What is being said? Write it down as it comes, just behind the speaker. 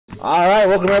All right,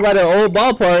 welcome everybody to Old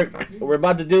Ballpark. We're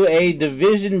about to do a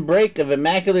division break of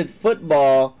Immaculate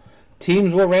football.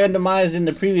 Teams were randomized in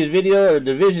the previous video, or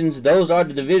divisions. Those are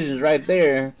the divisions right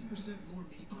there.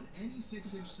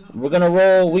 We're going to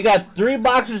roll. We got 3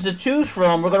 boxes to choose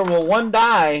from. We're going to roll 1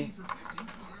 die.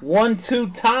 1, 2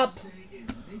 top.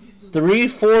 3,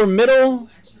 4 middle.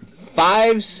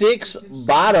 5, 6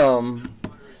 bottom.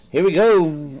 Here we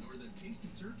go.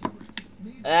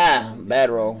 Ah, bad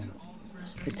roll.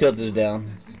 Tilt this down.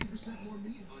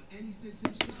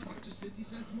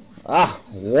 Ah,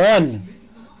 1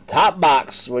 top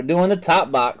box. We're doing the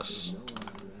top box.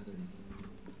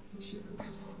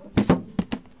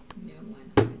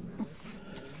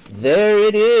 There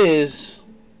it is.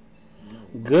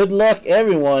 Good luck,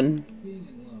 everyone.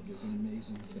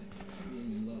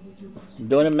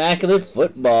 Doing Immaculate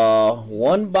football.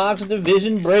 1 box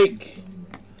division break.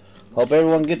 Hope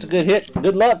everyone gets a good hit.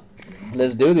 Good luck.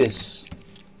 Let's do this.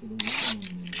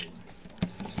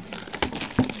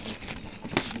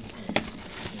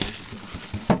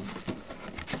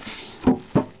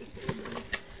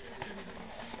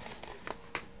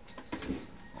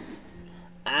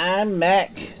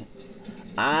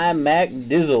 Mac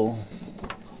Dizzle.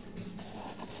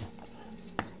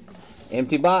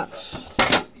 Empty box.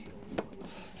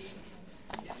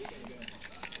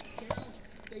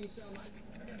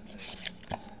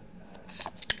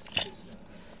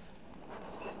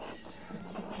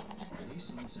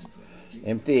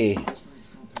 Empty.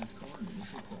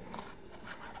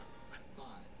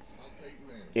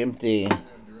 Empty.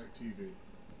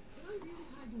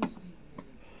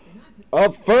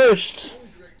 Up first,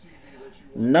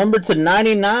 number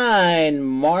 /99,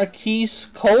 Marquise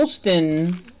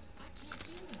Colston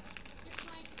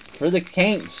for the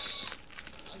Caints.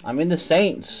 The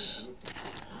Saints.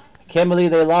 Can't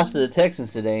believe they lost to the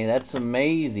Texans today. That's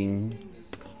amazing.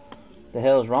 What the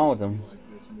hell is wrong with them?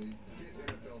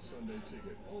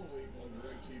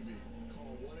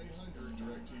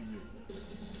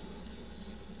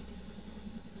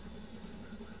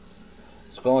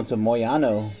 Let's go into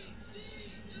Moyano.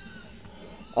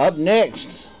 Up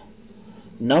next,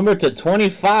 number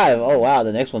 /25. Oh, wow,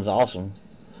 the next one's awesome.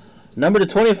 Number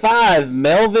 /25,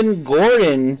 Melvin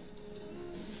Gordon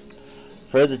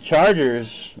for the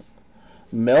Chargers.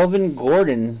 Melvin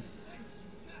Gordon.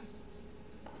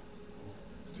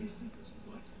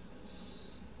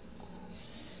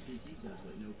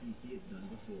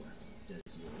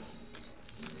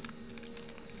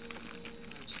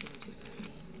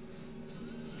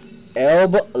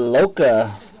 Elb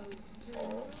Loca.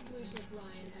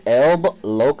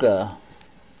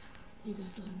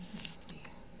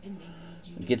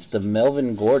 Gets the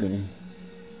Melvin Gordon.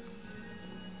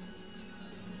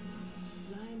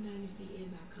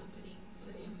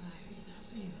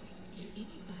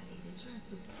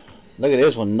 Look at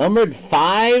this one. Numbered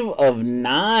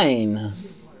 5/9.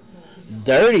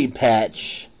 Dirty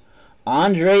patch.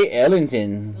 Andre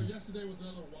Ellington.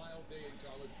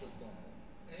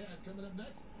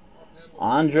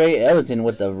 Andre Ellington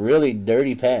with a really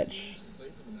dirty patch.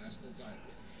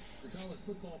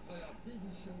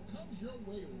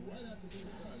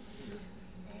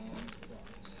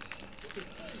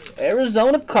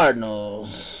 Arizona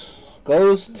Cardinals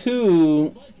goes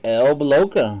to El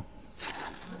Loca.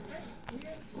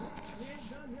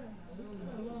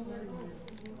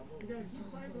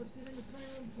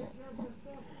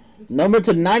 Number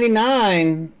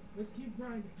 /99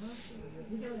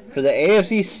 for the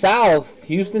AFC South,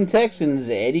 Houston Texans,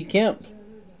 Eddie Kemp.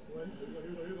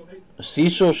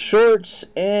 Cecil Shorts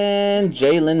and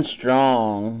Jalen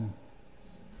Strong.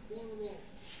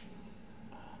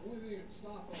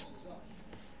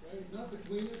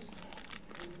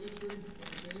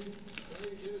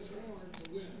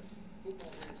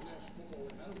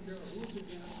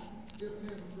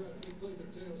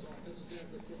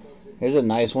 Here's a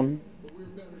nice one.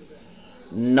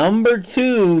 Number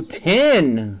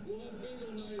 2/10.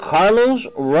 Carlos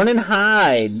Running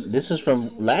Hide. This is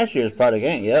from last year's product,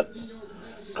 ain't? Yep.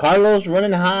 Carlos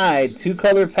Running Hide.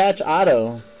 2-color patch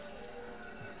auto.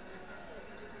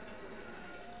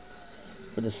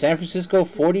 For the San Francisco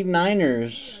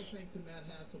 49ers.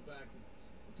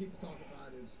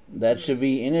 That should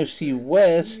be NFC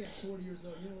West.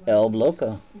 El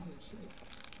Loca.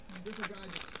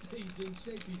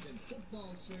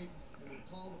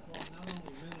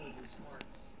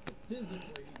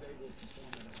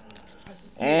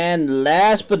 And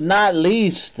last but not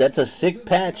least, that's a sick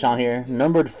patch on here.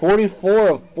 Numbered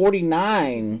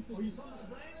 44/49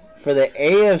 for the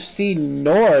AFC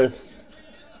North.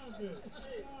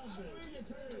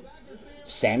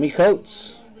 Sammy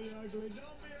Coates.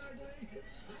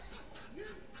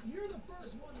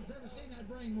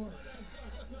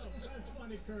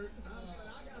 Kurt. I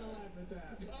gotta laugh at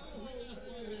that.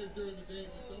 During the day,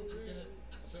 but don't forget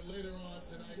that later on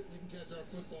tonight we can catch our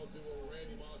football duo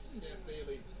Randy Moss and Sam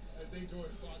Bailey as they join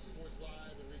Fox Sports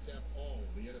Live and recap all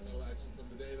the NFL action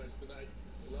from the day. That's tonight,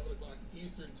 11 o'clock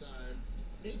Eastern Time,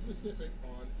 8 Pacific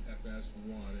on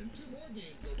FS1. And 2 more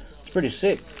games go to top. It's pretty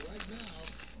sick. Right now,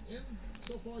 and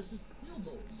so far it's just field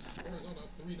goals. Arizona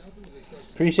up 3-0 as they start.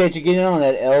 Appreciate you getting on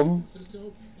that, Elm.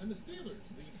 Francisco and the Steelers